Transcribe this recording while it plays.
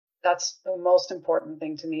That's the most important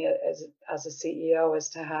thing to me as a CEO, is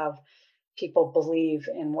to have people believe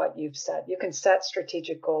in what you've said. You can set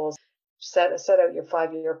strategic goals, set out your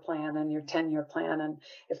 5-year plan and your 10-year plan. And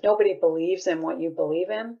if nobody believes in what you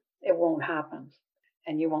believe in, it won't happen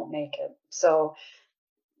and you won't make it. So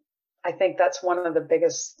I think that's one of the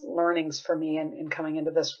biggest learnings for me in coming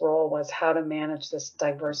into this role, was how to manage this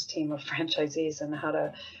diverse team of franchisees and how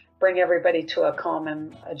to bring everybody to a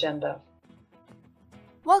common agenda.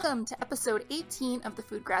 Welcome to episode 18 of the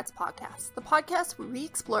FoodGrads Podcast, the podcast where we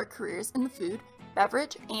explore careers in the food,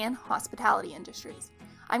 beverage, and hospitality industries.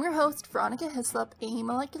 I'm your host, Veronica Hislop, a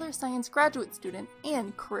molecular science graduate student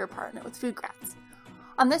and career partner with FoodGrads.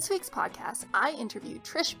 On this week's podcast, I interviewed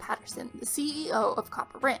Trish Paterson, the CEO of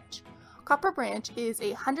Copper Branch. Copper Branch is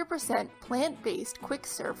a 100% plant-based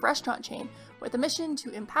quick-serve restaurant chain with a mission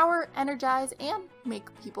to empower, energize, and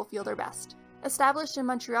make people feel their best. Established in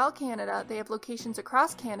Montreal, Canada, they have locations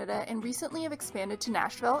across Canada and recently have expanded to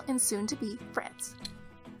Nashville and soon to be France.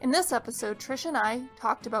 In this episode, Trish and I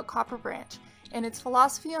talked about Copper Branch and its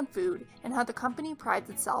philosophy on food and how the company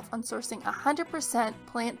prides itself on sourcing 100%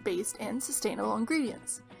 plant-based and sustainable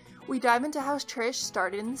ingredients. We dive into how Trish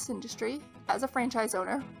started in this industry as a franchise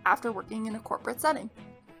owner after working in a corporate setting.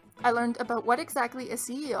 I learned about what exactly a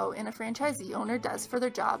CEO and a franchisee owner does for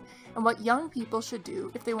their job and what young people should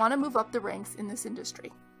do if they want to move up the ranks in this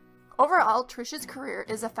industry. Overall, Trish's career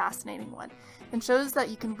is a fascinating one and shows that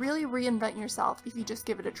you can really reinvent yourself if you just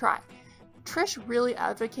give it a try. Trish really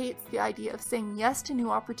advocates the idea of saying yes to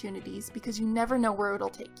new opportunities because you never know where it'll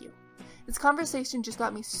take you. This conversation just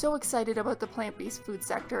got me so excited about the plant-based food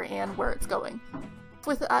sector and where it's going.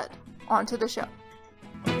 With that, on to the show.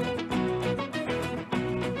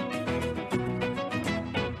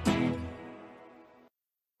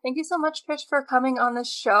 Thank you so much, Trish, for coming on the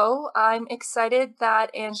show. I'm excited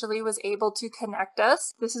that Anjali was able to connect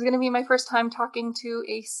us. This is going to be my first time talking to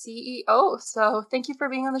a CEO, so thank you for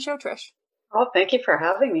being on the show, Trish. Oh, thank you for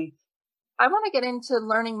having me. I want to get into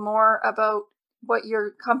learning more about what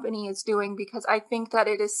your company is doing because I think that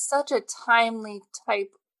it is such a timely type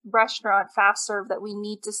restaurant, fast serve, that we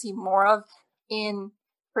need to see more of,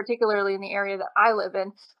 particularly in the area that I live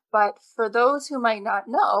in. But for those who might not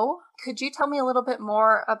know, could you tell me a little bit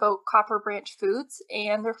more about Copper Branch Foods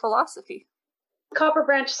and their philosophy? Copper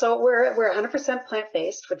Branch, so we're 100%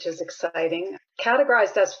 plant-based, which is exciting.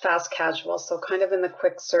 Categorized as fast casual, so kind of in the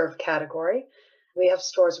quick serve category. We have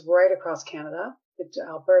stores right across Canada,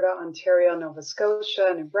 Alberta, Ontario, Nova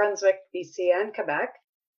Scotia, New Brunswick, BC, and Quebec.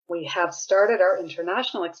 We have started our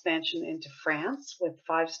international expansion into France with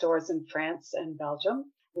 5 stores in France and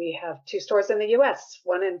Belgium. We have 2 stores in the US,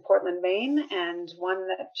 one in Portland, Maine, and one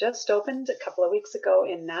that just opened a couple of weeks ago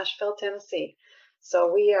in Nashville, Tennessee.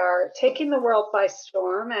 So we are taking the world by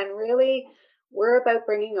storm, and really we're about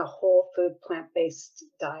bringing a whole food plant-based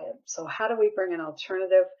diet. So how do we bring an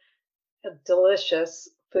alternative, a delicious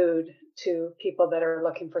food to people that are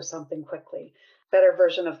looking for something quickly? Better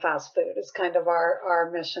version of fast food is kind of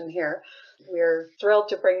our mission here. We're thrilled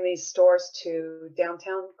to bring these stores to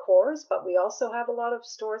downtown cores, but we also have a lot of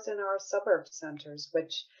stores in our suburb centers,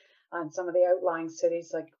 which on some of the outlying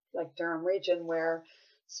cities like Durham region, where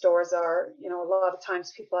stores are, a lot of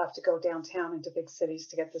times people have to go downtown into big cities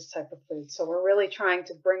to get this type of food. So we're really trying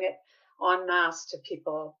to bring it en masse to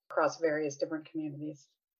people across various different communities.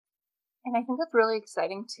 And I think that's really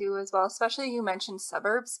exciting too, as well, especially you mentioned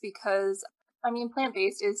suburbs, because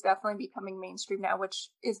plant-based is definitely becoming mainstream now, which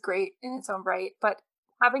is great in its own right. But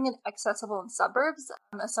having it accessible in suburbs,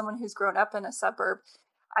 as someone who's grown up in a suburb,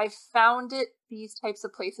 I've found these types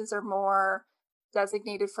of places are more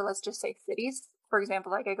designated for, let's just say, cities. For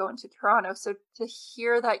example, like I go into Toronto. So to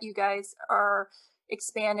hear that you guys are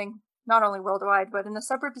expanding not only worldwide, but in the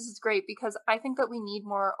suburbs is great, because I think that we need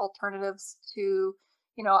more alternatives to,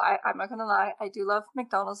 I'm not going to lie, I do love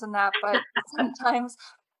McDonald's and that, but sometimes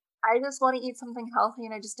I just want to eat something healthy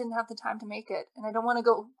and I just didn't have the time to make it. And I don't want to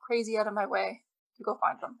go crazy out of my way to go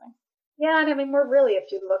find something. Yeah, and we're really,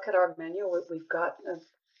 if you look at our menu, we've got a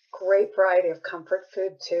great variety of comfort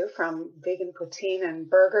food too, from vegan poutine and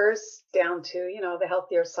burgers down to, the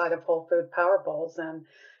healthier side of whole food power bowls. And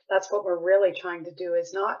that's what we're really trying to do,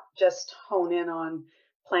 is not just hone in on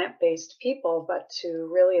plant-based people, but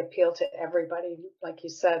to really appeal to everybody. Like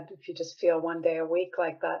you said, if you just feel one day a week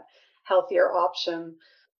like that healthier option,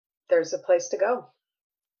 there's a place to go.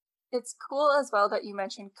 It's cool as well that you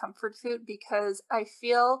mentioned comfort food, because I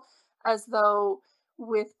feel as though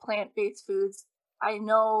with plant-based foods, I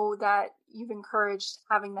know that you've encouraged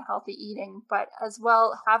having the healthy eating, but as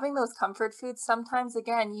well, having those comfort foods, sometimes,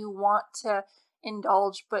 again, you want to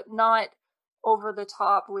indulge, but not over the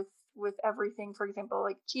top with with everything, for example,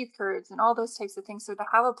 like cheese curds and all those types of things. So to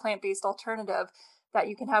have a plant-based alternative that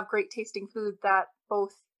you can have great tasting food that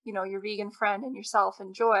both, your vegan friend and yourself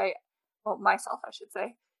enjoy, well, myself, I should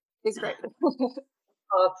say, is great.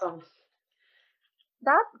 Awesome.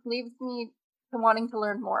 That leaves me to wanting to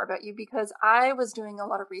learn more about you, because I was doing a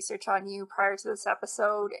lot of research on you prior to this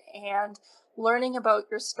episode and learning about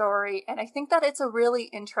your story. And I think that it's a really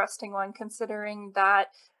interesting one, considering that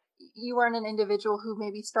you weren't an individual who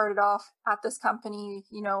maybe started off at this company,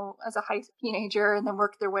 as a high teenager and then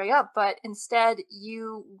worked their way up, but instead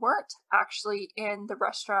you weren't actually in the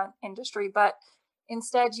restaurant industry, but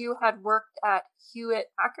instead you had worked at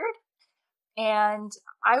Hewlett Packard. And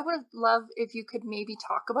I would love if you could maybe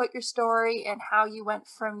talk about your story and how you went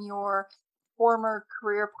from your former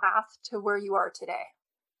career path to where you are today.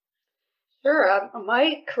 Sure.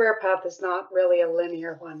 My career path is not really a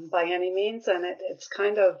linear one by any means, and it's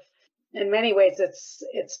kind of, in many ways,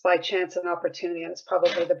 it's by chance and opportunity, and it's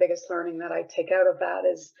probably the biggest learning that I take out of that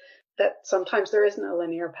is that sometimes there isn't a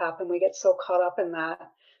linear path, and we get so caught up in that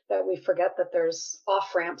we forget that there's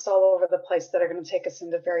off ramps all over the place that are going to take us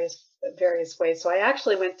into various ways. So I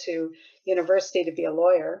actually went to university to be a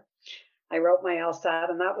lawyer. I wrote my LSAT,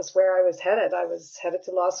 and that was where I was headed. I was headed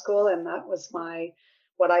to law school, and that was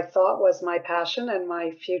what I thought was my passion and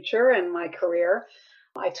my future and my career.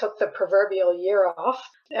 I took the proverbial year off.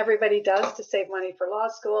 Everybody does, to save money for law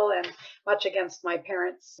school, and much against my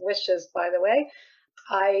parents' wishes, by the way.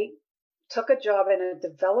 I took a job in a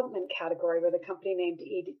development category with a company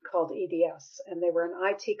called EDS, and they were an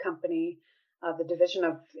IT company, the division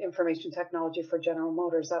of information technology for General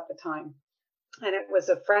Motors at the time. And it was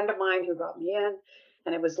a friend of mine who got me in,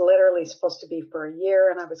 and it was literally supposed to be for a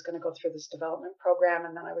year, and I was going to go through this development program,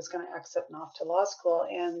 and then I was going to exit and off to law school.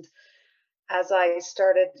 And as I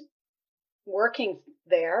started working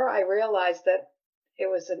there, I realized that it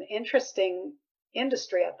was an interesting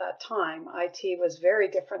industry at that time. IT was very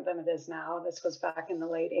different than it is now. This was back in the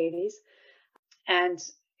late 80s. And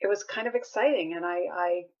it was kind of exciting. And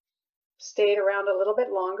I stayed around a little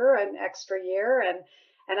bit longer, an extra year. And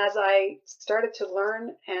as I started to learn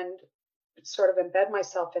and sort of embed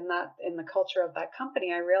myself in the culture of that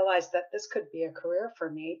company, I realized that this could be a career for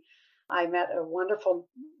me. I met a wonderful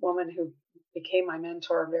woman who became my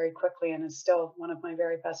mentor very quickly and is still one of my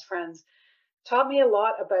very best friends. Taught me a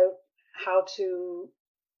lot about how to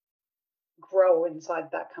grow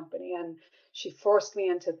inside that company. And she forced me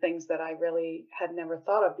into things that I really had never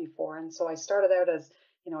thought of before. And so I started out as,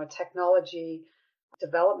 a technology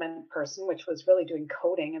development person, which was really doing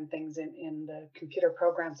coding and things in the computer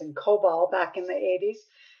programs in COBOL back in the 80s.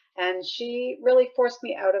 And she really forced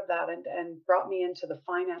me out of that and brought me into the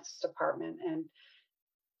finance department and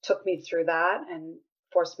took me through that and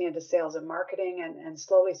forced me into sales and marketing, and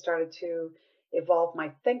slowly started to evolve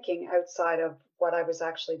my thinking outside of what I was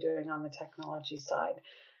actually doing on the technology side.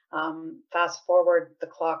 Fast forward the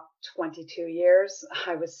clock 22 years,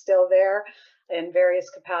 I was still there in various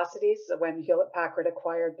capacities when Hewlett Packard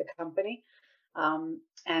acquired the company.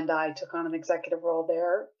 And I took on an executive role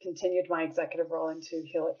there, continued my executive role into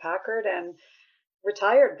Hewlett Packard, and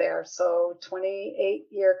retired there. So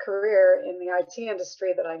 28-year career in the IT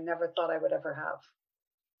industry that I never thought I would ever have.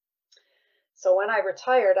 So when I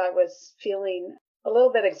retired, I was feeling a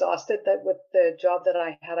little bit exhausted that with the job that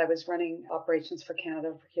I had, I was running operations for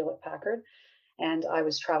Canada for Hewlett Packard, and I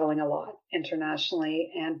was traveling a lot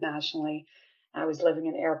internationally and nationally. I was living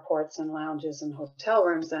in airports and lounges and hotel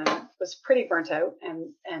rooms, and was pretty burnt out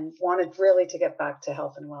and wanted really to get back to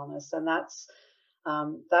health and wellness. And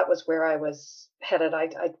that was where I was headed. I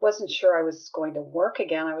wasn't sure I was going to work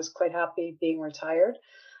again. I was quite happy being retired.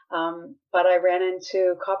 But I ran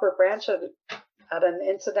into Copper Branch at an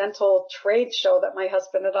incidental trade show that my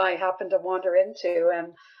husband and I happened to wander into.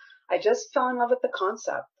 And I just fell in love with the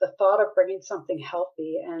concept, the thought of bringing something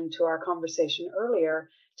healthy, and to our conversation earlier,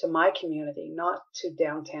 to my community, not to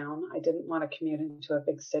downtown. I didn't want to commute into a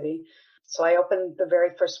big city. So I opened the very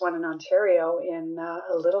first one in Ontario in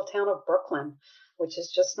a little town of Brooklyn, which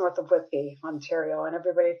is just north of Whitby, Ontario. And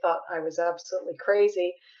everybody thought I was absolutely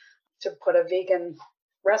crazy to put a vegan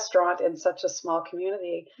restaurant in such a small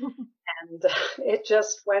community. And it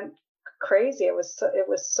just went crazy. It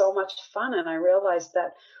was so much fun. And I realized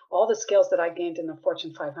that all the skills that I gained in the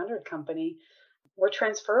Fortune 500 company were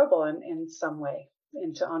transferable in some way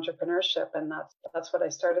into entrepreneurship. And that's what I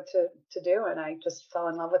started to do. And I just fell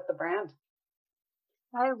in love with the brand.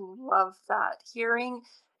 I love that. Hearing,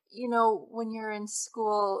 when you're in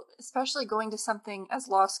school, especially going to something as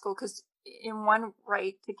law school, because in one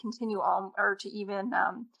right to continue on or to even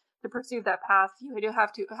to pursue that path, you do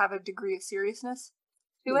have to have a degree of seriousness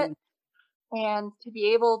to it. And to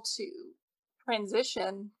be able to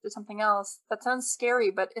transition to something else, that sounds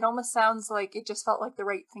scary, but it almost sounds like it just felt like the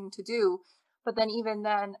right thing to do. But then even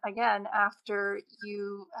then, again, after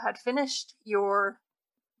you had finished your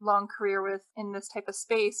long career in this type of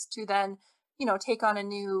space, to then, take on a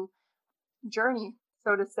new journey,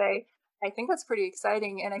 so to say, I think that's pretty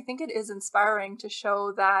exciting. And I think it is inspiring to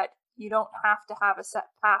show that you don't have to have a set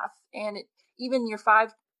path. And even your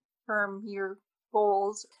 5-term year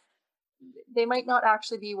goals, they might not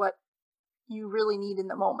actually be what you really need in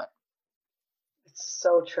the moment. It's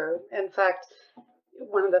so true. In fact,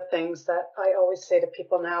 one of the things that I always say to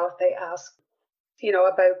people now, if they ask,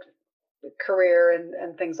 about career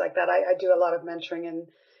and things like that, I do a lot of mentoring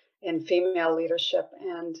in female leadership.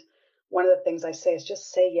 And one of the things I say is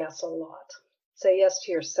just say yes a lot. Say yes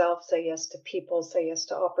to yourself, say yes to people, say yes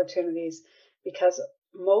to opportunities, because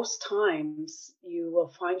most times you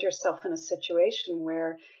will find yourself in a situation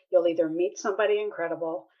where you'll either meet somebody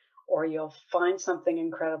incredible or you'll find something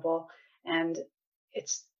incredible, and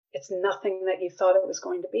it's nothing that you thought it was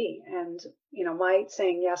going to be. And, my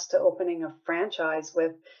saying yes to opening a franchise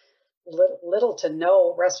with little to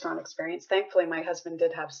no restaurant experience. Thankfully, my husband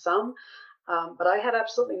did have some, but I had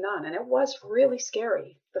absolutely none. And it was really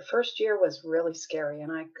scary. The first year was really scary.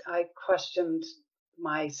 And I questioned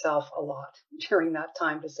myself a lot during that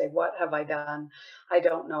time to say, what have I done? I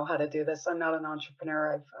don't know how to do this. I'm not an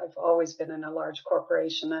entrepreneur. I've always been in a large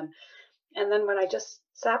corporation. And then when I just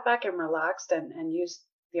sat back and relaxed and used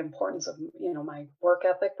the importance of, my work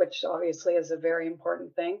ethic, which obviously is a very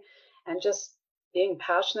important thing, and just being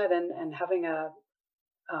passionate and having a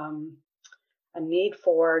need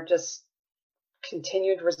for just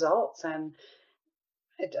continued results, and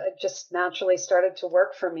it just naturally started to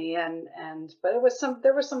work for me. But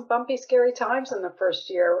there were some bumpy, scary times in the first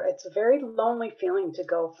year. It's a very lonely feeling to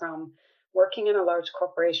go from working in a large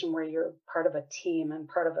corporation where you're part of a team and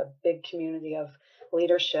part of a big community of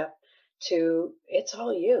leadership to it's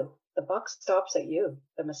all you. The buck stops at you.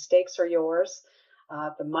 The mistakes are yours.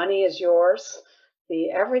 The money is yours.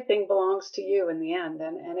 Everything belongs to you in the end.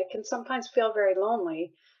 And it can sometimes feel very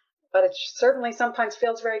lonely, but it certainly sometimes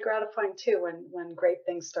feels very gratifying too when great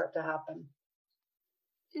things start to happen.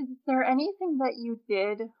 Is there anything that you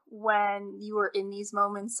did when you were in these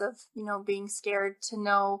moments of, being scared to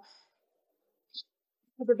know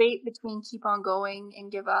the debate between keep on going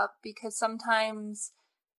and give up? Because sometimes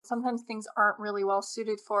things aren't really well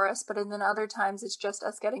suited for us, but then other times it's just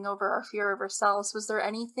us getting over our fear of ourselves. Was there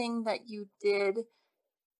anything that you did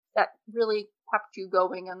that really kept you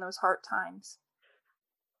going in those hard times?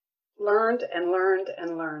 Learned and learned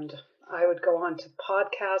and learned. I would go on to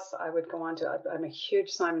podcasts. I'm a huge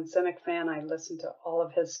Simon Sinek fan. I listened to all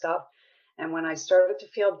of his stuff. And when I started to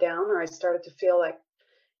feel down, or I started to feel like,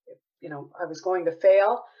 I was going to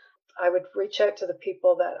fail, I would reach out to the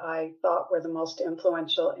people that I thought were the most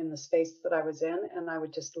influential in the space that I was in. And I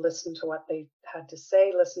would just listen to what they had to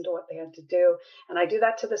say, listen to what they had to do. And I do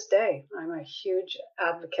that to this day. I'm a huge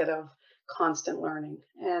advocate of constant learning.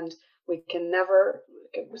 And we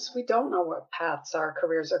don't know what paths our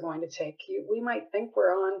careers are going to take. We might think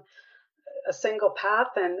we're on a single path,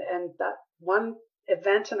 and that one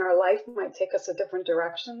event in our life might take us a different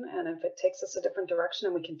direction. And if it takes us a different direction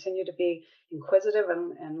and we continue to be inquisitive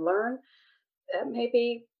and learn,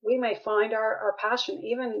 maybe we may find our passion.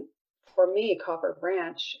 Even for me, Copper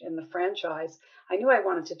Branch in the franchise, I knew I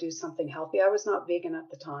wanted to do something healthy. I was not vegan at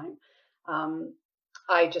the time.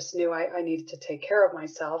 I just knew I needed to take care of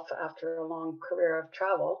myself after a long career of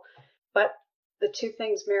travel. But the two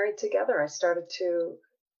things married together. I started to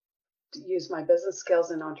use my business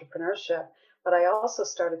skills in entrepreneurship, but I also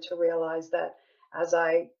started to realize that as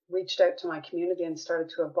I reached out to my community and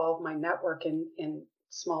started to evolve my network in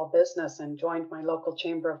small business and joined my local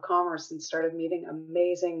chamber of commerce and started meeting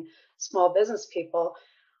amazing small business people,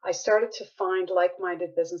 I started to find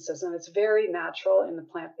like-minded businesses. And it's very natural in the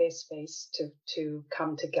plant-based space to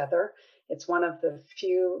come together. It's one of the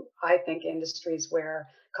few, I think, industries where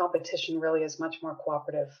competition really is much more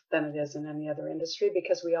cooperative than it is in any other industry,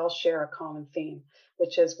 because we all share a common theme,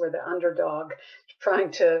 which is we're the underdog trying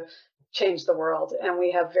to change the world. And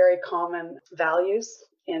we have very common values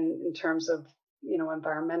in terms of,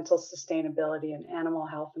 environmental sustainability and animal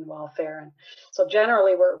health and welfare. And so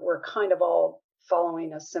generally we're kind of all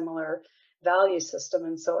following a similar value system.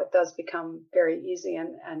 And so it does become very easy.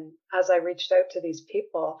 And as I reached out to these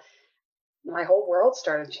people, my whole world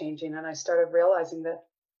started changing, and I started realizing that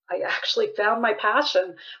I actually found my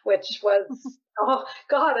passion, which was, oh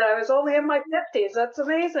God, I was only in my 50s. That's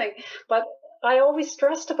amazing. But I always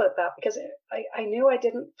stressed about that because I knew I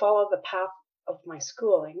didn't follow the path of my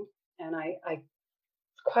schooling. And I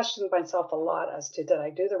questioned myself a lot as to, did I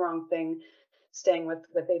do the wrong thing staying with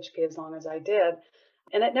HP as long as I did?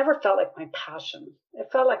 And it never felt like my passion. It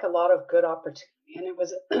felt like a lot of good opportunity, and it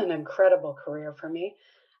was an incredible career for me,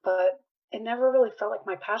 but it never really felt like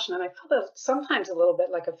my passion. And I felt sometimes a little bit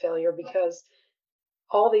like a failure because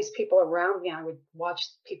all these people around me, I would watch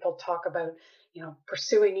people talk about,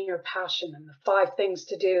 pursuing your passion and the 5 things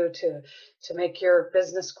to do to make your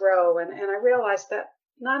business grow. And I realized that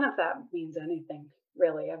none of that means anything,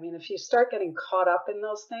 really. I mean, if you start getting caught up in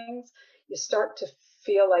those things, you start to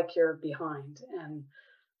feel like you're behind. And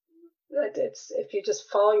it's, if you just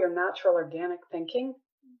follow your natural organic thinking,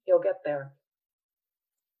 you'll get there.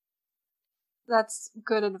 That's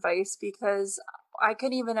good advice, because I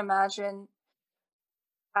could even imagine,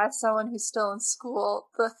 as someone who's still in school,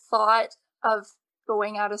 the thought of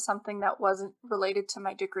going out of something that wasn't related to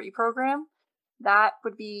my degree program, that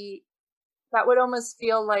would almost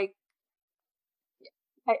feel like,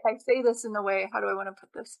 I say this in the way, how do I want to put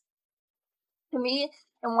this? To me,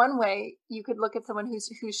 in one way, you could look at someone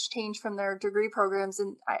who's changed from their degree programs,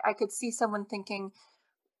 and I could see someone thinking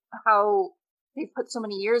how they put so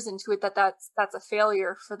many years into it that's a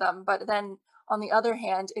failure for them. But then on the other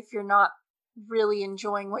hand, if you're not really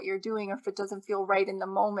enjoying what you're doing, or if it doesn't feel right in the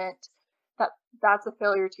moment, that's a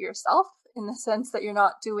failure to yourself, in the sense that you're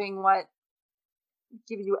not doing what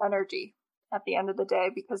gives you energy at the end of the day,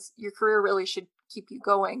 because your career really should keep you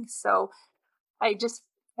going. So I just,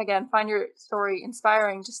 again, find your story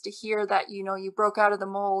inspiring, just to hear that, you broke out of the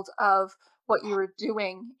mold of what you were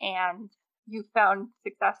doing and you found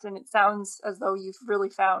success, and it sounds as though you've really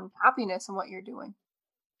found happiness in what you're doing.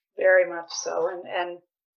 Very much so. And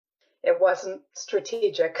it wasn't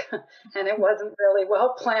strategic and it wasn't really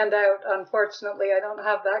well planned out. Unfortunately, I don't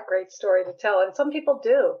have that great story to tell. And some people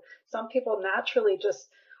do. Some people naturally just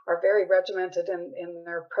are very regimented in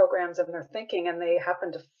their programs and their thinking, and they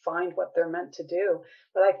happen to find what they're meant to do.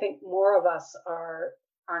 But I think more of us are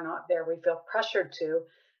not there. We feel pressured to,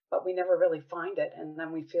 but we never really find it. And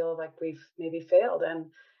then we feel like we've maybe failed. And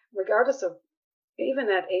regardless of, even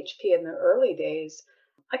at HP in the early days,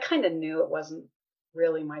 I kind of knew it wasn't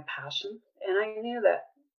really my passion. And I knew that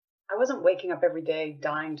I wasn't waking up every day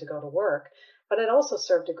dying to go to work, but it also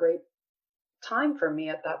served a great time for me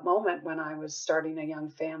at that moment when I was starting a young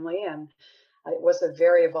family. And it was a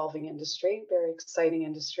very evolving industry, very exciting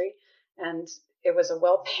industry. And it was a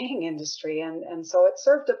well-paying industry. And so it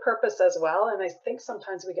served a purpose as well. And I think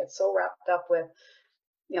sometimes we get so wrapped up with,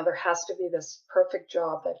 there has to be this perfect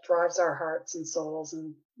job that drives our hearts and souls.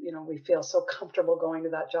 And, we feel so comfortable going to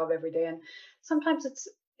that job every day. And sometimes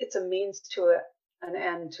it's a means to an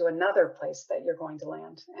end to another place that you're going to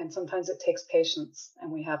land. And sometimes it takes patience,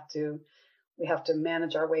 and we have to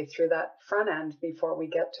manage our way through that front end before we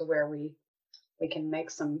get to where we can make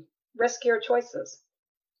some riskier choices.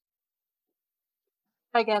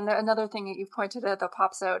 Again, another thing that you pointed out that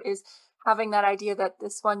pops out is having that idea that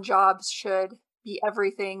this one job should be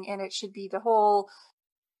everything, and it should be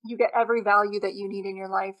you get every value that you need in your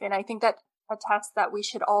life. And I think that attests that we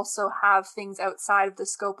should also have things outside of the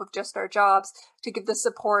scope of just our jobs to give the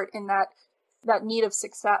support in that need of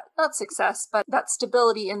success, not success, but that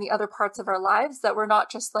stability in the other parts of our lives, that we're not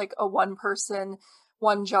just like a one person,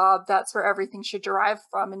 one job, that's where everything should derive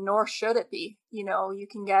from, and nor should it be. You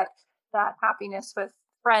can get that happiness with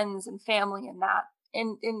friends and family and that.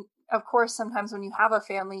 And of course, sometimes when you have a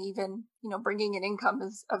family, even, bringing in income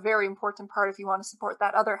is a very important part if you want to support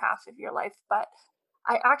that other half of your life. But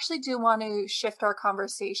I actually do want to shift our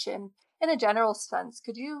conversation in a general sense.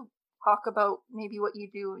 Could you talk about maybe what you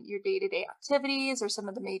do, your day-to-day activities, or some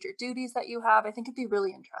of the major duties that you have? I think it'd be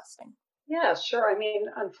really interesting. Yeah, sure. I mean,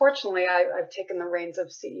 unfortunately, I've taken the reins of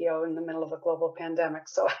CEO in the middle of a global pandemic.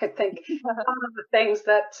 So I think some of the things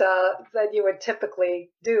that you would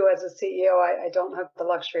typically do as a CEO, I don't have the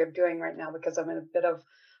luxury of doing right now, because I'm in a bit of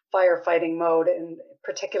firefighting mode, and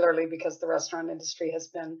particularly because the restaurant industry has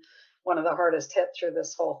been one of the hardest hit through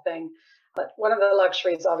this whole thing. But one of the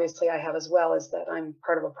luxuries, obviously, I have as well is that I'm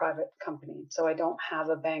part of a private company. So I don't have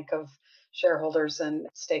a bank of shareholders and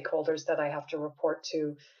stakeholders that I have to report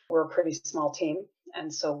to. We're a pretty small team.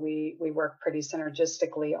 And so we work pretty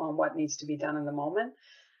synergistically on what needs to be done in the moment.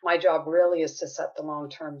 My job really is to set the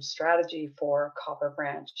long-term strategy for Copper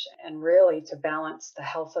Branch, and really to balance the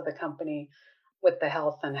health of the company with the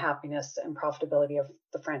health and happiness and profitability of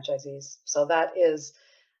the franchisees. So that is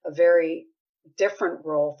a very different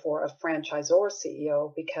role for a franchisor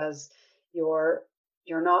CEO, because you're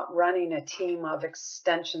not running a team of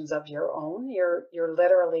extensions of your own. You're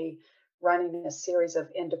literally running a series of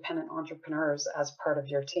independent entrepreneurs as part of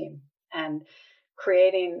your team, and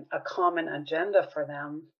creating a common agenda for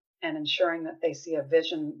them and ensuring that they see a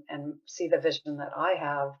vision and see the vision that I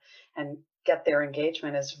have and get their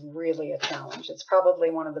engagement is really a challenge. It's probably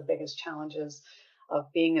one of the biggest challenges of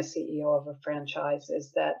being a CEO of a franchise,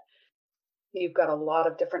 is that you've got a lot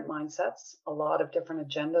of different mindsets, a lot of different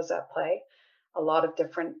agendas at play, a lot of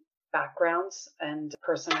different backgrounds and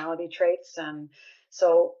personality traits. And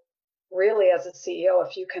so really, as a CEO,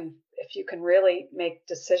 if you can really make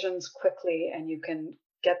decisions quickly, and you can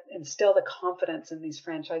instill the confidence in these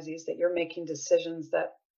franchisees that you're making decisions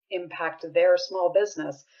that impact their small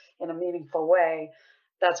business in a meaningful way,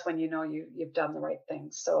 that's when you know you've done the right thing.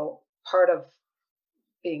 So part of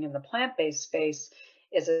being in the plant-based space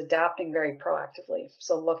is adapting very proactively.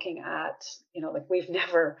 So looking at, like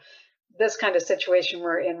this kind of situation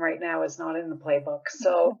we're in right now is not in the playbook.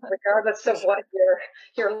 So regardless of what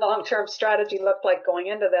your long-term strategy looked like going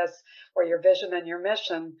into this, or your vision and your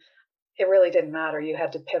mission, it really didn't matter. You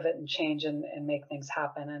had to pivot and change and make things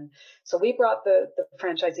happen. And so we brought the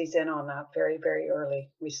franchisees in on that very, very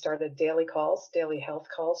early. We started daily health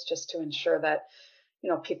calls, just to ensure that,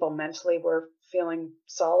 people mentally were feeling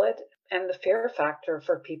solid. And the fear factor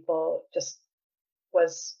for people just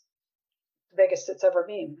was the biggest it's ever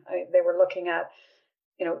been. They were looking at,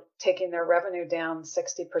 taking their revenue down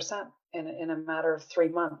 60% in a matter of 3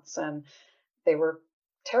 months. And they were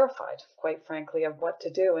terrified, quite frankly, of what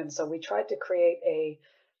to do. And so we tried to create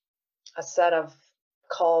a set of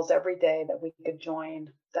calls every day that we could join,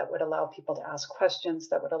 that would allow people to ask questions,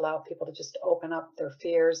 that would allow people to just open up their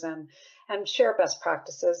fears and share best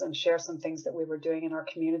practices and share some things that we were doing in our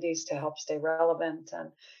communities to help stay relevant.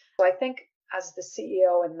 And so I think as the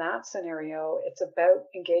CEO in that scenario, it's about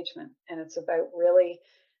engagement, and it's about really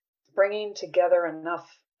bringing together enough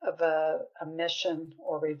of a mission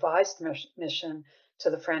or revised mission to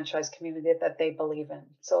the franchise community that they believe in.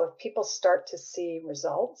 So if people start to see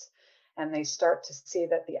results, and they start to see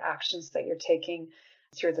that the actions that you're taking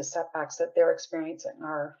through the setbacks that they're experiencing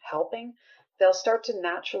are helping, they'll start to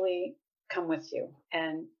naturally come with you.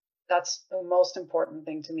 And that's the most important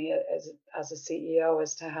thing to me as a CEO,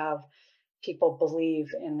 is to have people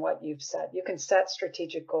believe in what you've said. You can set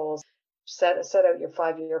strategic goals, set out your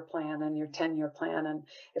 5-year plan and your 10-year plan. And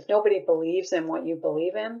if nobody believes in what you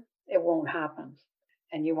believe in, it won't happen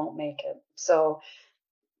and you won't make it. So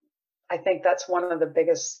I think that's one of the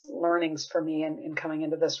biggest learnings for me in coming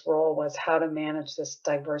into this role, was how to manage this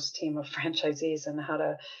diverse team of franchisees and how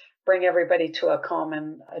to bring everybody to a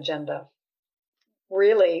common agenda.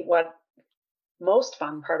 Really, what most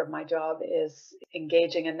fun part of my job is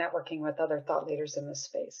engaging and networking with other thought leaders in this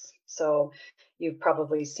space. So you've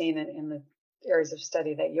probably seen it in the areas of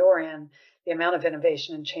study that you're in, the amount of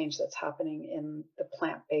innovation and change that's happening in the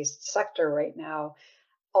plant-based sector right now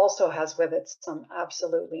also has with it some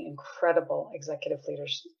absolutely incredible executive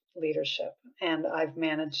leadership. And I've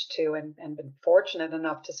managed to and been fortunate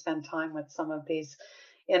enough to spend time with some of these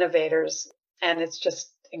innovators. And it's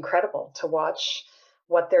just incredible to watch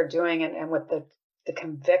what they're doing and with the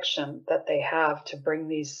conviction that they have to bring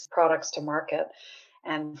these products to market.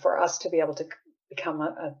 And for us to be able to become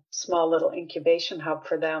a small little incubation hub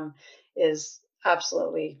for them is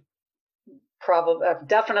absolutely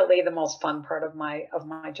definitely the most fun part of my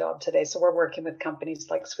job today. So we're working with companies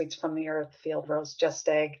like Sweets from the Earth, Field Rose, Just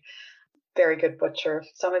Egg, Very Good Butcher,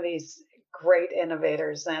 some of these great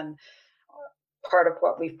innovators. And part of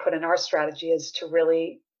what we've put in our strategy is to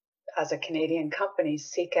really, as a Canadian company,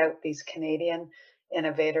 seek out these Canadian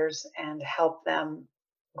innovators and help them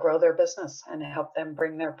grow their business and help them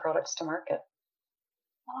bring their products to market.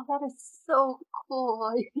 Oh, that is so cool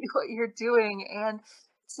what you're doing. And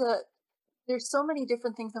there's so many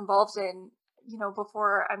different things involved in,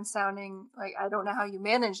 before I'm sounding like I don't know how you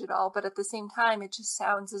manage it all, but at the same time, it just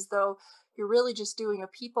sounds as though you're really just doing a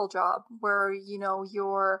people job where,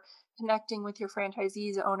 you're connecting with your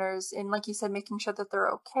franchisees, owners, and like you said, making sure that they're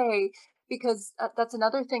okay, because that's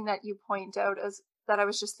another thing that you point out, as that I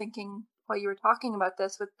was just thinking while you were talking about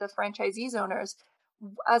this with the franchisees owners.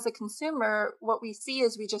 As a consumer, what we see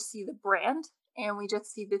is we just see the brand and we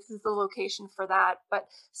just see this is the location for that. But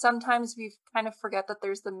sometimes we kind of forget that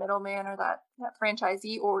there's the middleman or that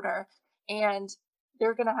franchisee owner, and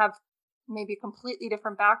they're going to have maybe a completely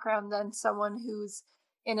different background than someone who's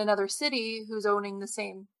in another city who's owning the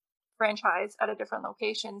same franchise at a different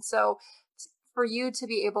location. So for you to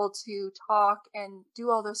be able to talk and do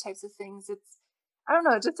all those types of things, I don't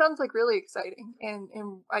know, it just sounds like really exciting. And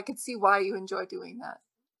I could see why you enjoy doing that.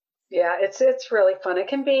 Yeah, it's really fun. It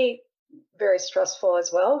can be very stressful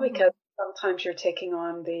as well, because sometimes you're taking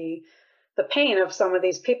on the pain of some of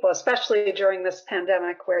these people, especially during this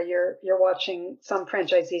pandemic, where you're watching some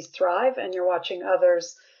franchisees thrive and you're watching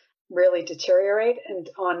others really deteriorate and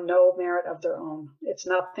on no merit of their own. It's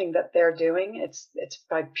nothing that they're doing. It's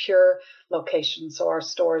by pure location. So our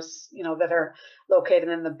stores, that are located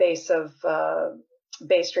in the base of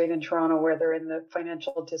Bay Street in Toronto, where they're in the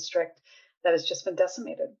financial district, that has just been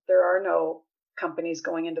decimated. There are no companies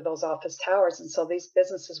going into those office towers. And so these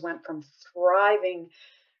businesses went from thriving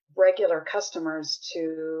regular customers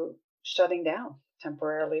to shutting down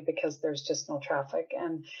temporarily because there's just no traffic.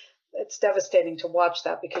 And it's devastating to watch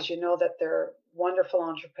that, because that they're wonderful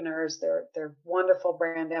entrepreneurs, they're wonderful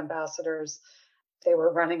brand ambassadors. They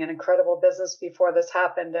were running an incredible business before this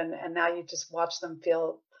happened, and now you just watch them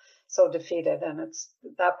feel so defeated, and it's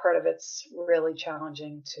that part of it's really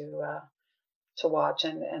challenging to watch.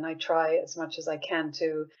 And I try as much as I can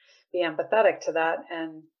to be empathetic to that,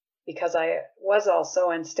 and because I was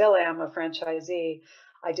also and still am a franchisee,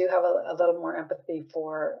 I do have a little more empathy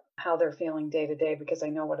for how they're feeling day to day, because I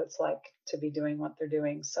know what it's like to be doing what they're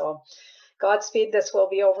doing. So Godspeed, this will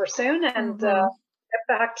be over soon, and get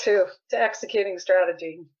back to executing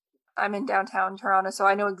strategy. I'm in downtown Toronto, so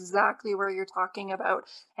I know exactly where you're talking about.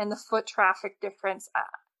 And the foot traffic difference,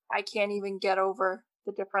 I can't even get over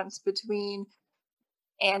the difference between,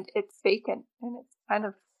 and it's vacant, and it's kind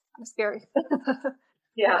of scary.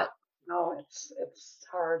 Yeah, no, it's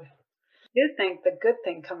hard. I do think the good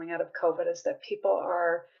thing coming out of COVID is that people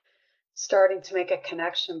are starting to make a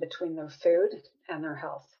connection between their food and their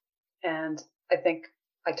health. And I think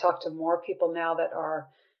I talk to more people now that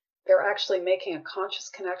they're actually making a conscious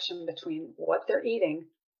connection between what they're eating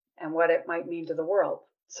and what it might mean to the world.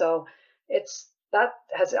 So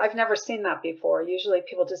I've never seen that before. Usually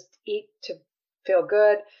people just eat to feel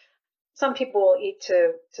good. Some people will eat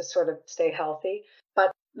to sort of stay healthy,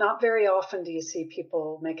 but not very often do you see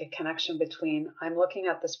people make a connection between, I'm looking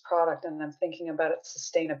at this product and I'm thinking about its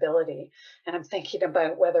sustainability, and I'm thinking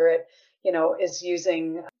about whether it, is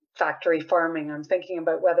using factory farming. I'm thinking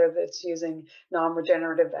about whether it's using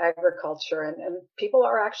non-regenerative agriculture, and people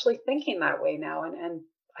are actually thinking that way now. And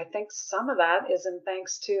I think some of that is in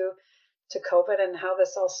thanks to COVID and how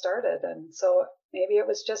this all started. And so maybe it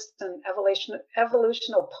was just an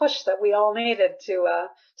evolutional push that we all needed to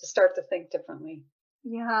start to think differently.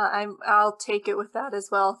 Yeah, I'll take it with that as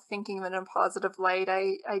well, thinking of it in a positive light.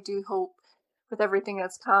 I do hope with everything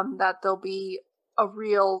that's come that there'll be a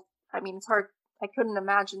real, it's hard. I couldn't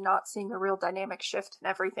imagine not seeing a real dynamic shift in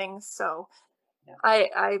everything. So yeah.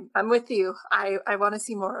 I'm with you. I want to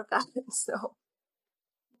see more of that. So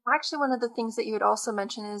actually, one of the things that you had also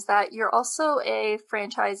mentioned is that you're also a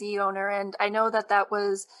franchisee owner. And I know that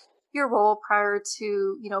was your role prior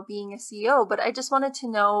to, being a CEO, but I just wanted to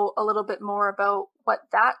know a little bit more about what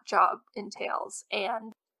that job entails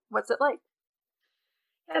and what's it like.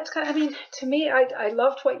 That's to me, I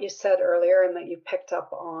loved what you said earlier, and that you picked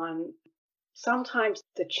up on sometimes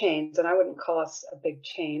the chains, and I wouldn't call us a big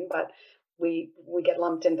chain, but we get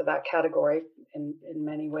lumped into that category in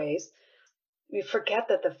many ways. We forget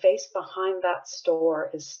that the face behind that store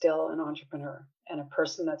is still an entrepreneur and a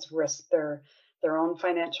person that's risked their own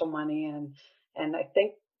financial money. And I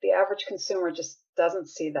think the average consumer just doesn't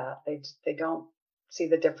see that. They don't see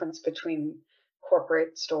the difference between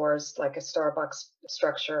corporate stores like a Starbucks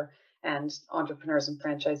structure and entrepreneurs and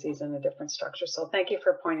franchisees in a different structure. So thank you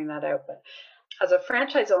for pointing that out. But as a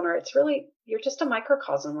franchise owner, it's really, you're just a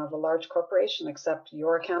microcosm of a large corporation, except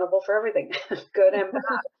you're accountable for everything, good and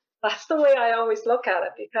bad. That's the way I always look at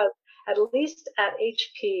it, because at least at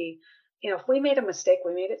HP, if we made a mistake,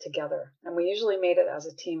 we made it together. And we usually made it as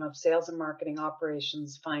a team of sales and marketing,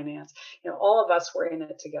 operations, finance. All of us were in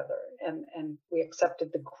it together. And we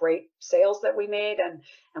accepted the great sales that we made,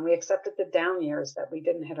 and we accepted the down years that we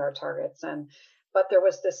didn't hit our targets. But there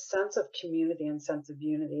was this sense of community and sense of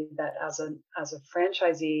unity that as a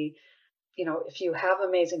franchisee, if you have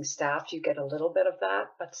amazing staff, you get a little bit of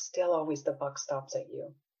that, but still always the buck stops at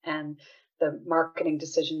you. And the marketing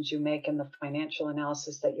decisions you make and the financial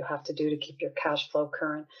analysis that you have to do to keep your cash flow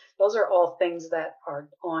current, those are all things that are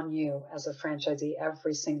on you as a franchisee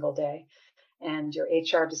every single day. And your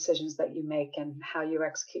HR decisions that you make and how you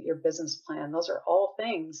execute your business plan, those are all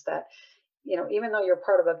things that, even though you're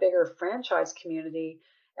part of a bigger franchise community,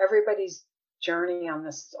 everybody's journey on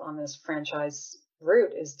this franchise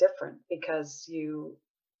route is different, because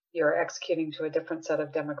you're executing to a different set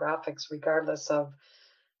of demographics, regardless of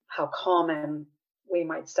how common we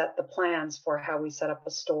might set the plans for how we set up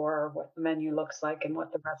a store, or what the menu looks like and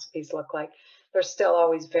what the recipes look like. There's still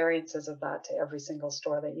always variances of that to every single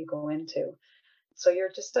store that you go into. So you're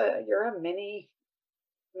a mini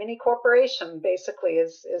corporation, basically,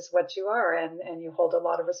 is what you are, and you hold a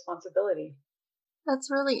lot of responsibility.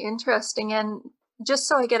 That's really interesting. And just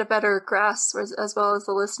so I get a better grasp as well as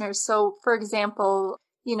the listeners. So, for example,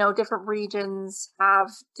 different regions have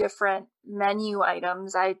different menu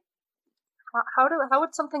items. How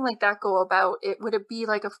would something like that go about? Would it be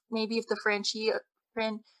like maybe if the franchisee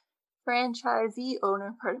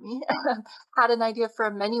owner, pardon me, had an idea for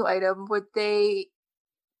a menu item, would they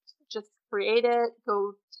just create it,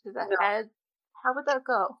 go to the No. head? How would that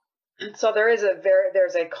go? So there's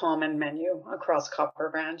a common menu across Copper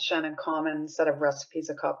Branch and a common set of recipes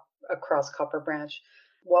across Copper Branch.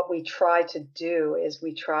 What we try to do is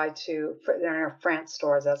in our France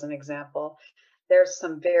stores, as an example, there's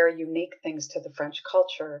some very unique things to the French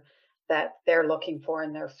culture that they're looking for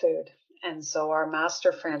in their food. And so our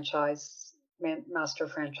master franchisor,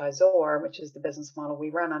 which is the business model we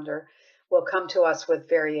run under, will come to us with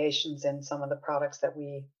variations in some of the products that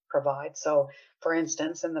we provide. So, for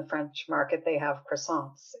instance, in the French market, they have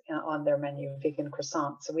croissants on their menu, vegan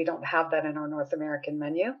croissants. So we don't have that in our North American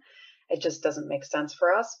menu. It just doesn't make sense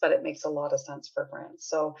for us, but it makes a lot of sense for brands.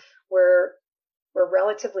 So we're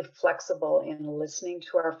relatively flexible in listening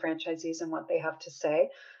to our franchisees and what they have to say.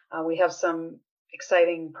 We have some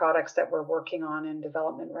exciting products that we're working on in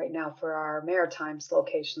development right now for our Maritimes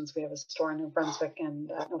locations. We have a store in New Brunswick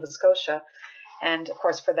and Nova Scotia. And of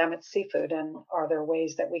course, for them, it's seafood. And are there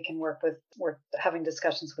ways that we can work with? We're having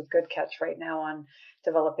discussions with Good Catch right now on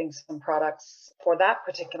developing some products for that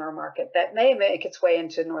particular market that may make its way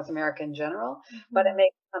into North America in general, but it may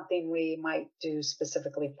be something we might do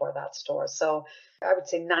specifically for that store. So I would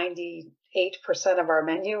say 98% of our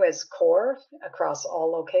menu is core across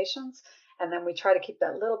all locations. And then we try to keep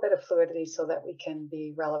that little bit of fluidity so that we can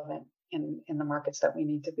be relevant in the markets that we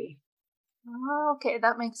need to be. Oh, okay,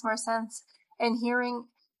 that makes more sense. And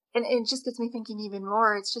it just gets me thinking even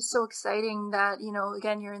more. It's just so exciting that,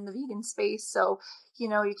 again, you're in the vegan space. So,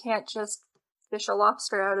 you can't just fish a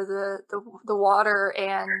lobster out of the water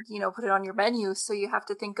and, put it on your menu. So you have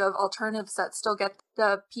to think of alternatives that still get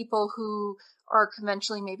the people who are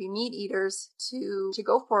conventionally maybe meat eaters to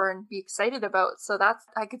go for and be excited about. So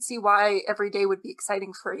I could see why every day would be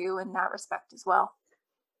exciting for you in that respect as well.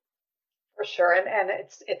 For sure. And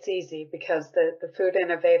it's easy because the food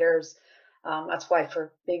innovators, that's why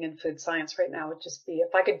for being in food science right now would just be,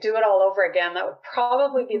 if I could do it all over again, that would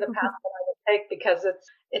probably be the path that I would take, because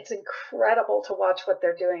it's incredible to watch what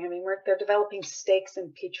they're doing. I mean, they're developing steaks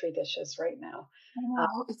in petri dishes right now. I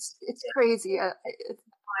know, it's crazy.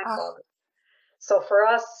 So for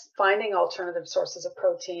us, finding alternative sources of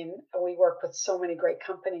protein, we work with so many great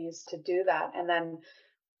companies to do that. And then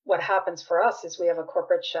what happens for us is we have a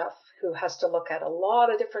corporate chef who has to look at a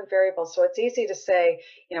lot of different variables. So it's easy to say,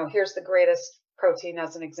 here's the greatest protein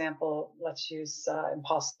as an example. Let's use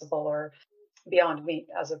Impossible or Beyond Meat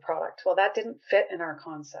as a product. Well, that didn't fit in our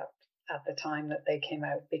concept at the time that they came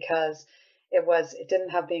out, because it didn't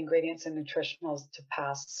have the ingredients and nutritionals to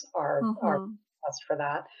pass our test for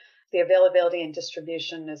that. The availability and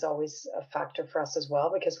distribution is always a factor for us as well,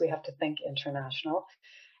 because we have to think international.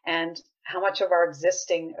 And how much of our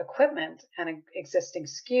existing equipment and existing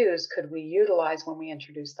SKUs could we utilize when we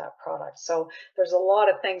introduce that product? So there's a lot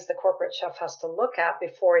of things the corporate chef has to look at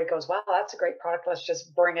before he goes, wow, that's a great product, let's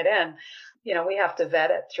just bring it in. We have to vet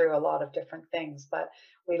it through a lot of different things, but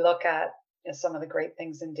we look at some of the great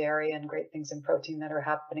things in dairy and great things in protein that are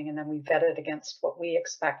happening, and then we vet it against what we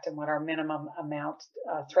expect and what our minimum amount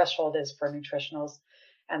threshold is for nutritionals,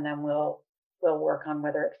 and then we'll work on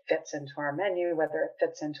whether it fits into our menu, whether it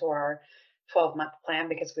fits into our 12-month plan,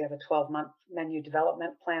 because we have a 12-month menu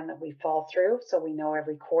development plan that we fall through. So we know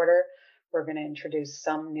every quarter we're going to introduce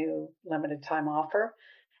some new limited time offer.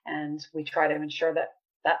 And we try to ensure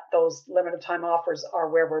that those limited time offers are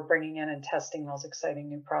where we're bringing in and testing those exciting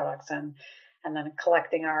new products, and then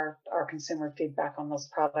collecting our consumer feedback on those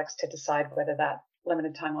products to decide whether that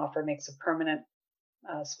limited time offer makes a permanent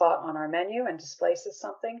spot on our menu and displaces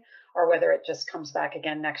something, or whether it just comes back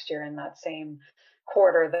again next year in that same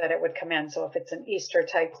quarter that it would come in. So if it's an Easter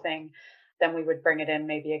type thing, then we would bring it in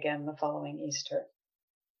maybe again the following Easter.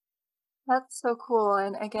 That's so cool.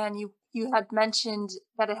 And again, you had mentioned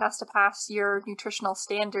that it has to pass your nutritional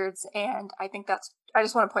standards, and I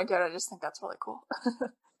just want to point out, I just think that's really cool.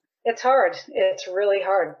 It's hard. It's really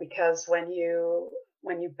hard, because when you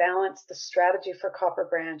balance the strategy for Copper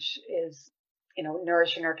Branch is,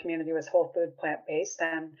 nourishing our community with whole food, plant-based,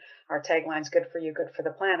 and our tagline's good for you, good for the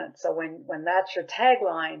planet. So when that's your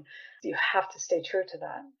tagline, you have to stay true to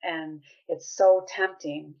that. And it's so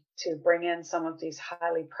tempting to bring in some of these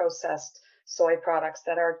highly processed soy products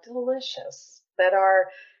that are delicious, that are,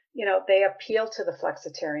 they appeal to the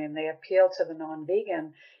flexitarian, they appeal to the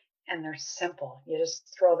non-vegan. and they're simple. You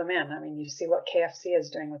just throw them in. I mean, you see what KFC is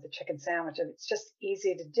doing with the chicken sandwich, and it's just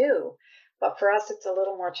easy to do. But for us, it's a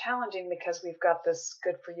little more challenging because we've got this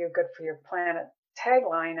good for you, good for your planet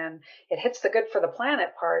tagline, and it hits the good for the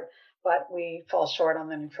planet part, but we fall short on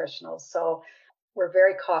the nutritionals. So we're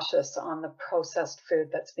very cautious on the processed food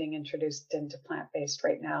that's being introduced into plant-based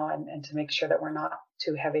right now, and to make sure that we're not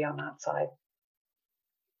too heavy on that side.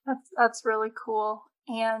 That's really cool.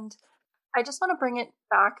 And I just want to bring it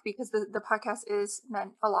back because the podcast is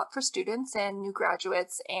meant a lot for students and new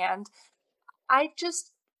graduates. And I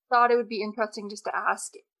just thought it would be interesting just to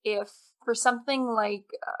ask if for something like,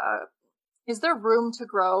 is there room to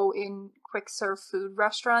grow in quick serve food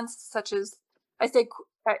restaurants, such as,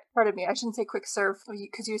 pardon me, I shouldn't say quick serve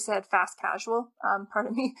because you said fast casual,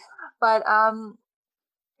 pardon me. But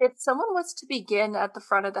if someone was to begin at the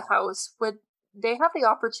front of the house, would they have the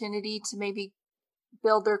opportunity to maybe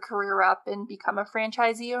build their career up and become a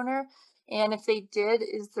franchisee owner? And if they did,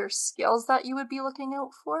 is there skills that you would be looking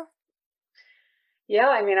out for? Yeah,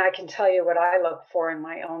 I mean, I can tell you what I look for in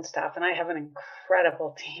my own staff, and I have an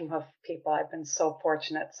incredible team of people. I've been so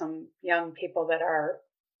fortunate. Some young people that are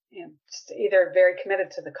just either very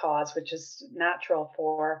committed to the cause, which is natural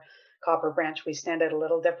for Copper Branch. We stand out a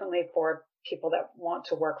little differently for people that want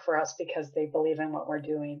to work for us because they believe in what we're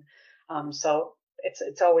doing. So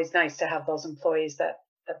it's always nice to have those employees that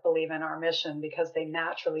believe in our mission because they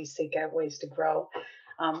naturally seek out ways to grow.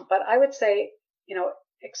 But I would say,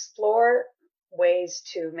 explore ways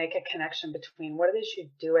to make a connection between what it is you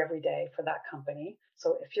do every day for that company.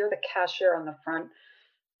 So if you're the cashier on the front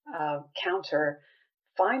counter,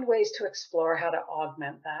 find ways to explore how to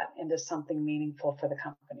augment that into something meaningful for the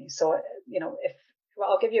company. So,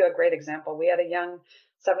 I'll give you a great example. We had a young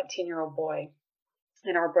 17-year-old boy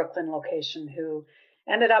in our Brooklyn location who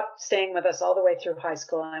ended up staying with us all the way through high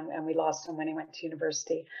school, and we lost him when he went to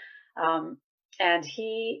university. And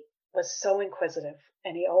he was so inquisitive,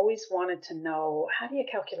 and he always wanted to know, how do you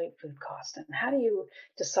calculate food cost, and how do you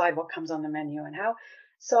decide what comes on the menu, and how?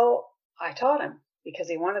 So I taught him because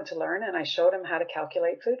he wanted to learn, and I showed him how to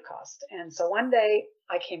calculate food cost. And so one day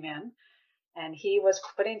I came in, and he was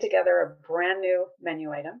putting together a brand new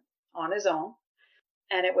menu item on his own.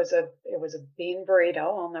 And it was a bean burrito.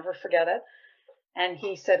 I'll never forget it. And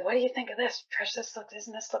he said, "What do you think of this, Trish?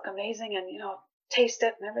 Doesn't this look amazing? And, taste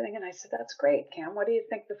it and everything." And I said, "That's great, Cam. What do you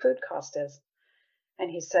think the food cost is?"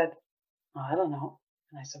 And he said, "Oh, I don't know."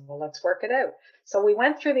 And I said, "Well, let's work it out." So we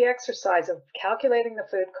went through the exercise of calculating the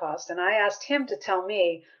food cost. And I asked him to tell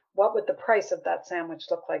me, what would the price of that sandwich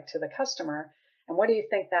look like to the customer? And what do you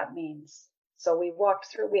think that means? So we walked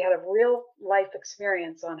through, we had a real life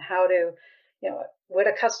experience on how to, would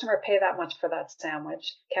a customer pay that much for that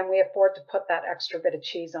sandwich? Can we afford to put that extra bit of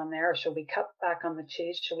cheese on there? Or should we cut back on the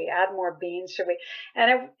cheese? Should we add more beans?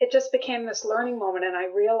 And it just became this learning moment. And I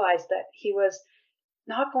realized that he was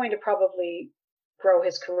not going to probably grow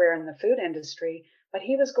his career in the food industry, but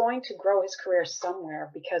he was going to grow his career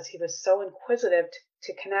somewhere because he was so inquisitive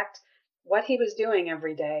to connect what he was doing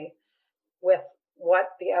every day with what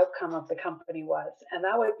the outcome of the company was. And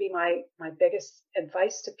that would be my biggest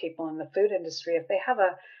advice to people in the food industry. If they have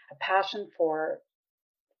a passion for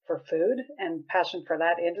food and passion for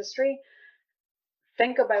that industry,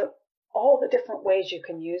 think about all the different ways you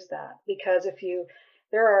can use that. Because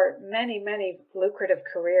there are many, many lucrative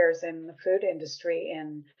careers in the food industry,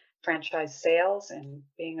 in franchise sales and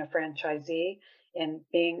being a franchisee, in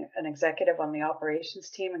being an executive on the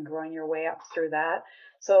operations team and growing your way up through that.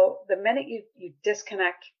 So the minute you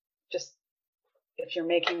disconnect, just if you're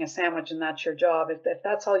making a sandwich and that's your job, if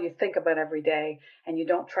that's all you think about every day and you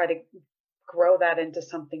don't try to grow that into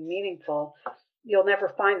something meaningful, you'll never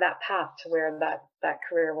find that path to where that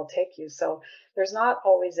career will take you. So there's not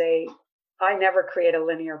always I never create a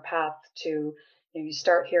linear path to, you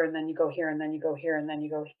start here and then you go here and then you go here and then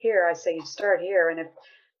you go here. I say you start here, and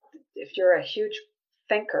if you're a huge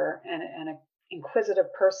thinker and an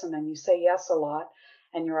inquisitive person and you say yes a lot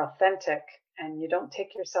and you're authentic and you don't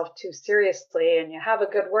take yourself too seriously and you have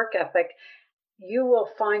a good work ethic, you will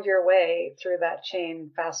find your way through that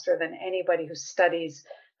chain faster than anybody who studies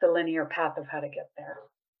the linear path of how to get there.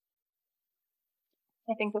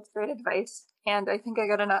 I think that's great advice. And I think I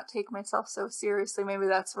got to not take myself so seriously. Maybe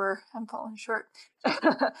that's where I'm falling short.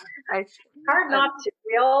 Hard not to.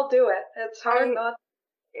 We all do it. It's hard not to.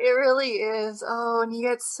 It really is. Oh, and you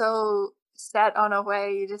get so set on a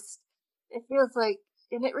way. It feels like,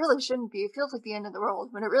 and it really shouldn't be. It feels like the end of the world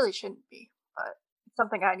when it really shouldn't be. But it's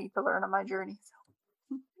something I need to learn on my journey.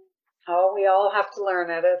 So. Oh, we all have to learn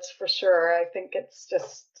it. It's for sure. I think it's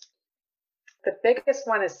just the biggest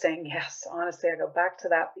one is saying yes. Honestly, I go back to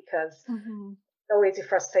that because so easy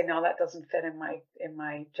for us to say, no, that doesn't fit in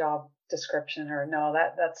my job description, or no,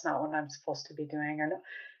 that's not what I'm supposed to be doing, or no,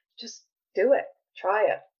 just do it, try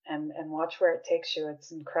it, and watch where it takes you.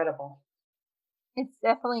 It's incredible. It's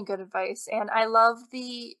definitely good advice. And I love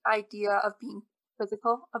the idea of being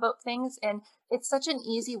physical about things. And it's such an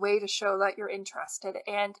easy way to show that you're interested.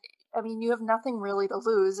 And I mean, you have nothing really to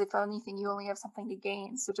lose. If anything, you only have something to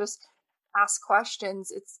gain. So just ask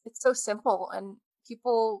questions. It's so simple. And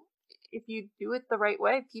people, if you do it the right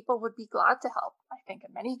way, people would be glad to help, I think,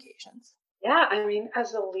 in many occasions. Yeah, I mean,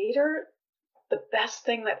 as a leader, the best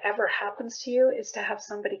thing that ever happens to you is to have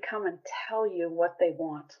somebody come and tell you what they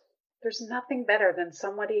want. There's nothing better than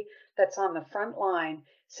somebody that's on the front line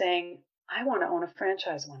saying, I want to own a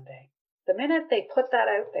franchise one day. The minute they put that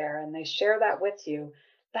out there and they share that with you,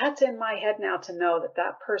 that's in my head now to know that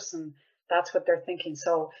that person, that's what they're thinking.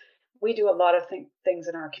 So we do a lot of things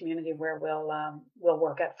in our community where we'll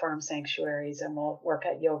work at farm sanctuaries, and we'll work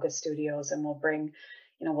at yoga studios, and we'll bring,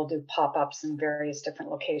 we'll do pop-ups in various different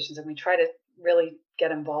locations, and we try to really get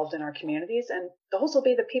involved in our communities. And those will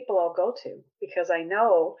be the people I'll go to, because I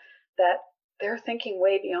know that they're thinking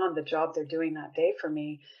way beyond the job they're doing that day for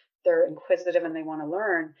me. They're inquisitive and they want to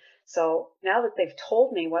learn. So now that they've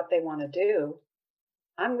told me what they want to do,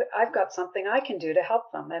 I've got something I can do to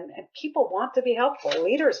help them. And people want to be helpful.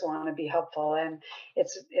 Leaders want to be helpful. And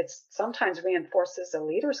it's sometimes reinforces a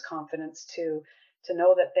leader's confidence to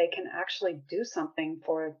know that they can actually do something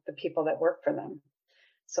for the people that work for them.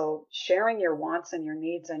 So sharing your wants and your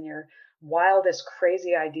needs and your wildest,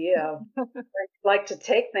 crazy idea of where you'd like to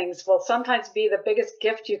take things will sometimes be the biggest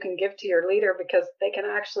gift you can give to your leader, because they can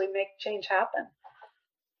actually make change happen.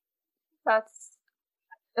 That's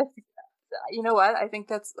you know what? I think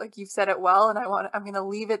that's, like, you've said it well, and I'm going to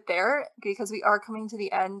leave it there, because we are coming to the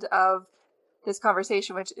end of this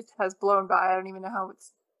conversation, which it has blown by. I don't even know how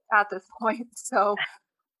it's at this point. So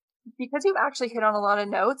because you've actually hit on a lot of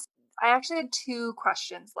notes, I actually had 2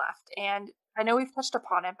 questions left, and I know we've touched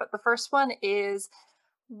upon it, but the first one is,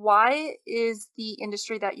 why is the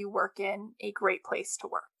industry that you work in a great place to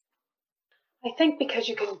work? I think because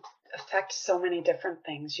you can affect so many different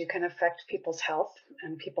things. You can affect people's health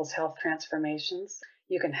and people's health transformations.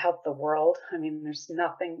 You can help the world. I mean, there's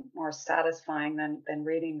nothing more satisfying than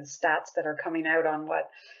reading the stats that are coming out on what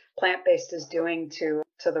plant-based is doing to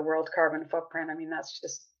the world carbon footprint. I mean, that's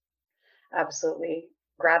just absolutely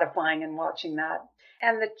gratifying in watching that.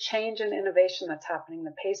 And the change and innovation that's happening,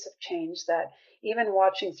 the pace of change that even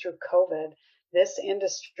watching through COVID, this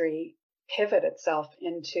industry pivot itself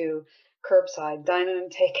into curbside, dine-in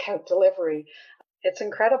and takeout delivery. It's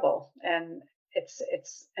incredible. And it's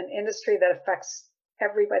an industry that affects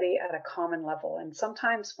everybody at a common level. And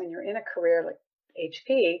sometimes when you're in a career like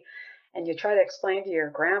HP and you try to explain to your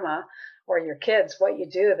grandma or your kids what you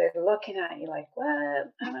do, they're looking at you like, what?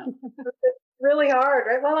 I don't know. It's really hard,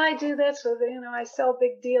 right? Well, I do this with, I sell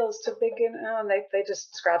big deals to big, and they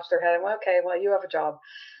just scratch their head. Well, okay, well, you have a job.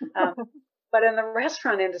 But in the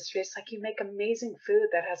restaurant industry, it's like you make amazing food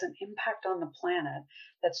that has an impact on the planet,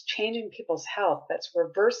 that's changing people's health, that's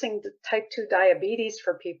reversing type 2 diabetes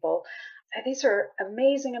for people. And these are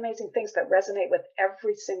amazing, amazing things that resonate with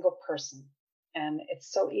every single person. And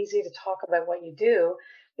it's so easy to talk about what you do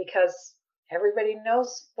because everybody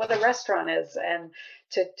knows what a restaurant is. And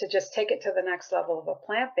to just take it to the next level of a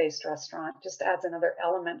plant-based restaurant just adds another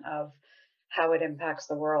element of how it impacts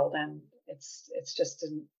the world. And it's just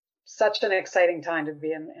such an exciting time to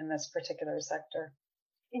be in this particular sector.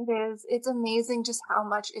 It is. It's amazing just how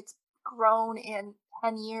much it's grown in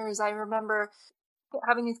 10 years. I remember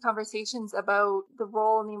having these conversations about the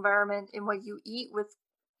role in the environment and what you eat with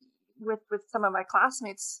some of my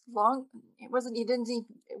classmates. It wasn't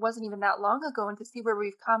even that long ago, and to see where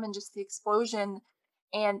we've come and just the explosion,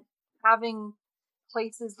 and having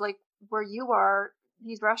places like where you are,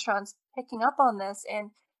 these restaurants picking up on this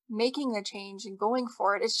and making the change and going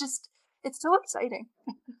for it. It's so exciting.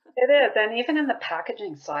 It is. And even in the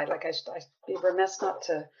packaging side, like I'd be remiss not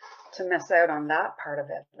to miss out on that part of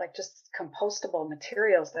it. Like just compostable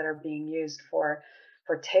materials that are being used for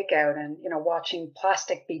takeout, and, watching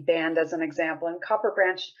plastic be banned as an example. And Copper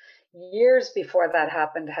Branch, years before that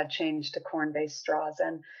happened, had changed to corn-based straws,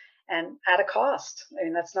 and at a cost. I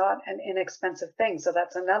mean, that's not an inexpensive thing. So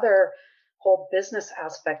that's another whole business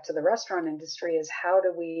aspect to the restaurant industry, is how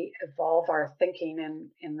do we evolve our thinking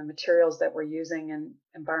in the materials that we're using and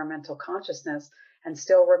environmental consciousness and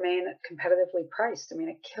still remain competitively priced. I mean,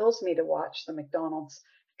 it kills me to watch the McDonald's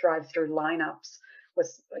drive-through lineups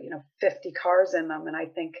with 50 cars in them, and I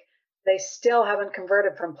think they still haven't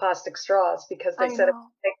converted from plastic straws because they said it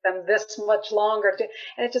would take them this much longer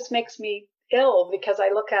and it just makes me ill because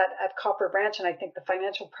I look at Copper Branch and I think the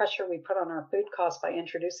financial pressure we put on our food costs by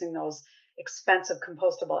introducing those expensive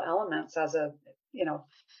compostable elements as a,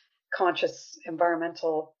 conscious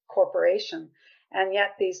environmental corporation. And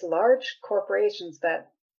yet these large corporations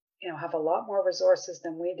that, have a lot more resources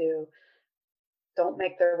than we do, don't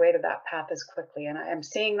make their way to that path as quickly. And I'm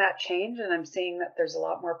seeing that change, and I'm seeing that there's a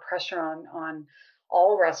lot more pressure on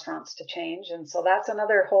all restaurants to change. And so that's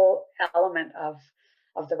another whole element of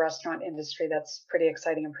the restaurant industry that's pretty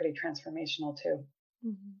exciting and pretty transformational too.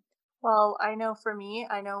 Mm-hmm. Well, I know for me,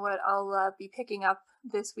 I know what I'll be picking up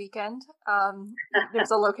this weekend. There's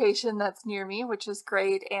a location that's near me, which is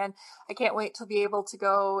great. And I can't wait to be able to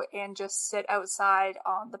go and just sit outside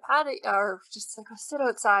on the patio, or just like sit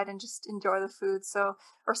outside and just enjoy the food. So,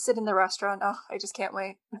 or sit in the restaurant. Oh, I just can't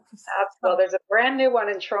wait. Well, there's a brand new one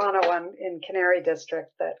in Toronto, one in Canary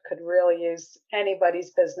District that could really use anybody's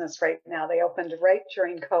business right now. They opened right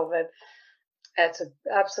during COVID. It's an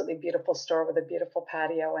absolutely beautiful store with a beautiful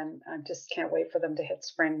patio, and I just can't wait for them to hit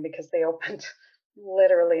spring because they opened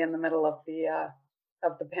literally in the middle of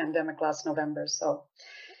the pandemic last November. So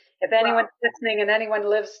if anyone's listening and anyone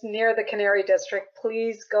lives near the Canary District,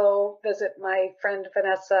 please go visit my friend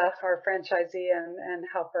Vanessa, our franchisee, and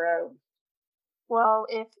help her out. Well,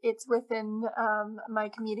 if it's within my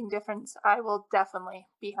commuting distance, I will definitely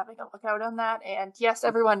be having a look out on that. And yes,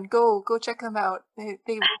 everyone, go check them out.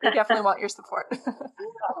 They definitely want your support. That's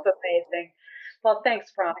amazing. Well,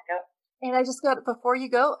 thanks, Veronica. And before you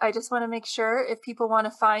go, I just want to make sure if people want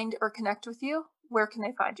to find or connect with you, where can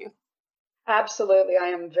they find you? Absolutely. I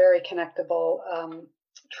am very connectable.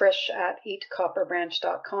 Trish at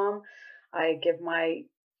eatcopperbranch.com. I give my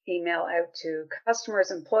email out to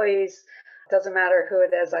customers, employees. Doesn't matter who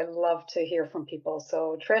it is. I love to hear from people.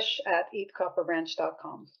 So Trish at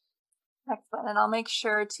eatcopperbranch.com. Excellent. And I'll make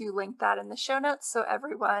sure to link that in the show notes so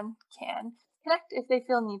everyone can connect if they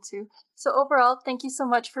feel need to. So overall, thank you so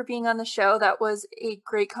much for being on the show. That was a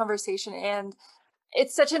great conversation, and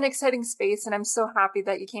it's such an exciting space. And I'm so happy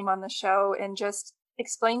that you came on the show and just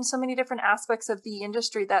explained so many different aspects of the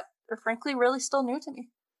industry that are frankly really still new to me.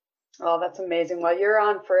 Oh, that's amazing. Well, you're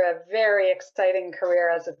on for a very exciting career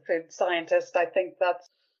as a food scientist. I think that's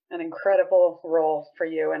an incredible role for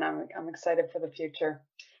you, and I'm excited for the future.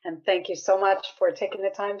 And thank you so much for taking the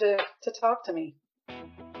time to talk to me.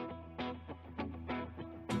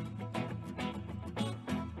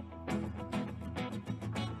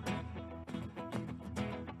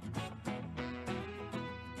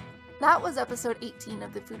 That was episode 18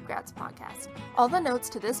 of the FoodGrads podcast. All the notes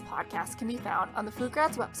to this podcast can be found on the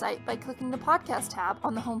FoodGrads website by clicking the podcast tab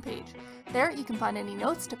on the homepage. There you can find any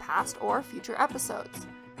notes to past or future episodes.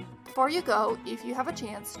 Before you go, if you have a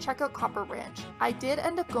chance, check out Copper Branch. I did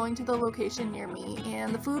end up going to the location near me,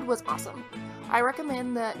 and the food was awesome. I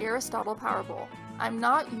recommend the Aristotle Power Bowl. I'm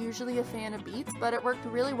not usually a fan of beets, but it worked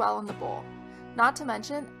really well in the bowl. Not to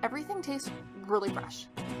mention, everything tastes really fresh.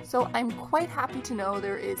 So I'm quite happy to know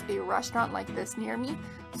there is a restaurant like this near me,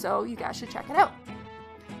 so you guys should check it out.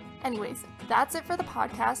 Anyways, that's it for the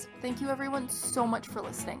podcast. Thank you everyone so much for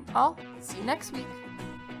listening. I'll see you next week.